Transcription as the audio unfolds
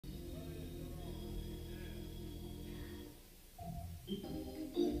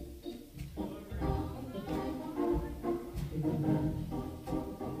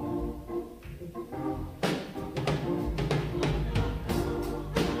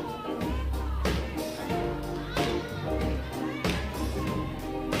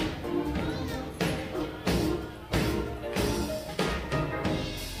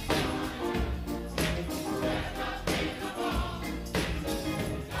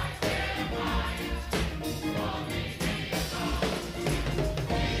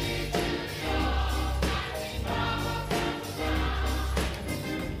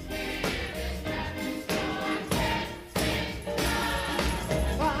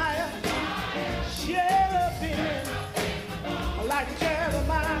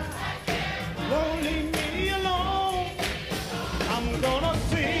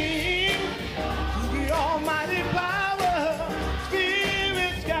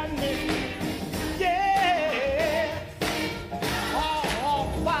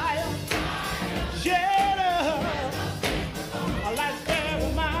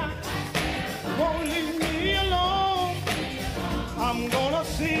I'm gonna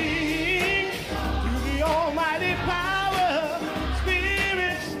sing to the almighty power.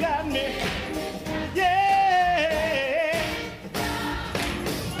 Spirit's got me. Yeah.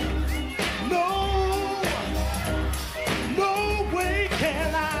 No way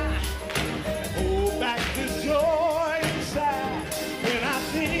can I hold back this joy inside when I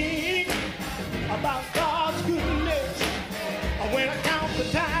think about God's goodness. When I count the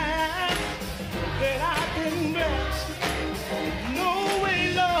time that I've been blessed. No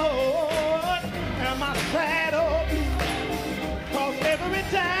way, Lord, am I sad or blue. 'Cause every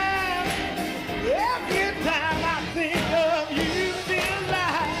time I think of you, feel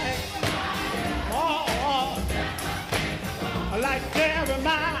like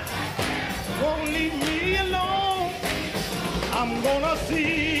Jeremiah, won't leave me alone. I'm gonna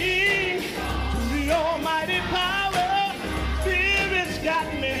sing to the almighty power. Spirit's got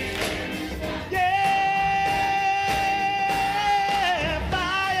me.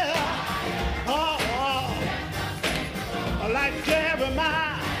 Like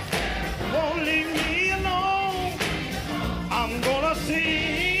Jeremiah, won't leave me alone. I'm gonna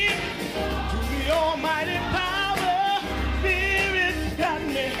sing to the almighty power. Spirit's got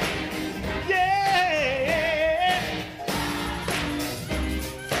me. Yeah.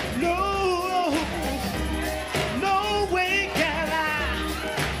 No way can I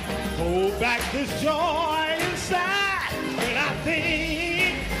hold back this joy inside when I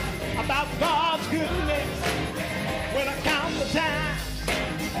think about God's goodness. When I count the times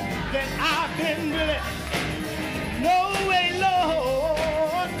that I've been blessed. No way,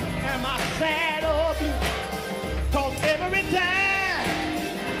 Lord, am I sad or blue. 'Cause every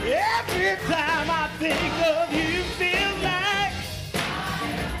time I think of you, feel like,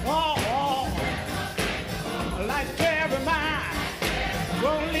 like Jeremiah,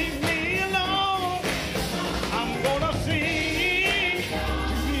 won't leave me alone. I'm gonna sing to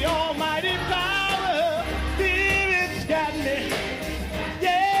the almighty power. Got me.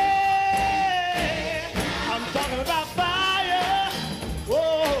 Yeah, I'm talking about fire.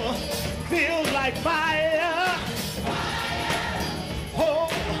 Whoa, feels like fire.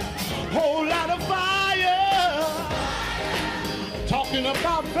 Whole lot of fire. Talking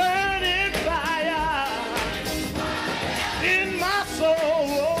about burning fire in my soul.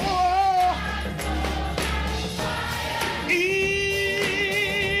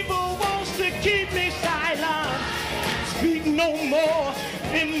 Evil wants to keep me silent. Speak no more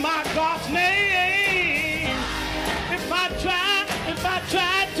in my God's name. If I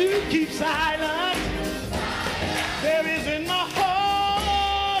try to keep silent, there is in my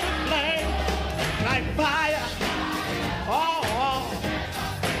heart a flame like fire.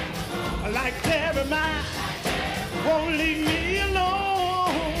 Like Jeremiah, won't leave me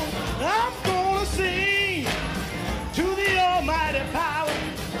alone. I'm gonna sing to the almighty power.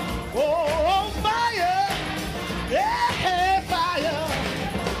 Oh, fire. Yeah, fire,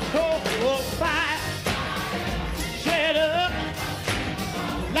 fire, set up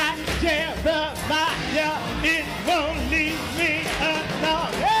like Jeremiah, it won't leave me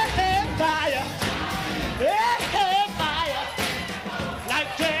alone. Yeah, fire, like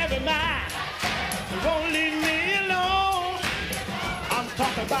Jeremiah, it won't leave me alone. I'm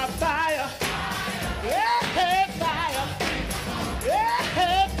talking about fire, yeah, fire,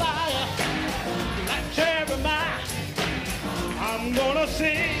 like Jeremiah. I'm gonna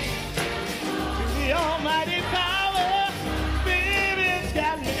sing to the almighty power. Spirit's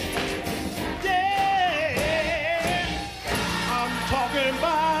got me. Yeah, I'm talking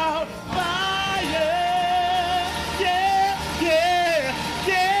about fire. Yeah, yeah, yeah,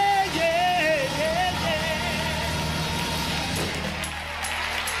 yeah, yeah, yeah.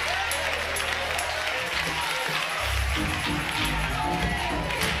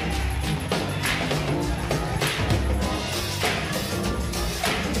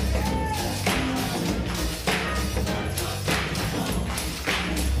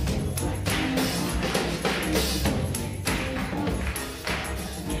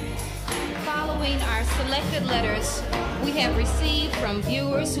 Selected letters we have received from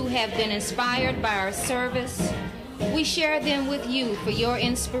viewers who have been inspired by our service. We share them with you for your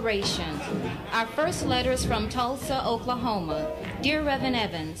inspiration. Our first letter is from Tulsa, Oklahoma. Dear Reverend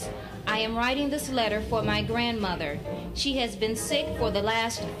Evans, I am writing this letter for my grandmother. She has been sick for the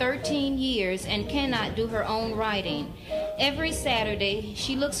last 13 years and cannot do her own writing. Every Saturday,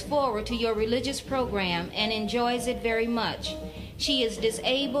 she looks forward to your religious program and enjoys it very much. She is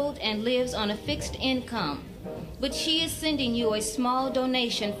disabled and lives on a fixed income, but she is sending you a small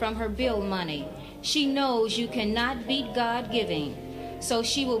donation from her bill money. She knows you cannot beat God giving, so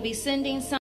she will be sending some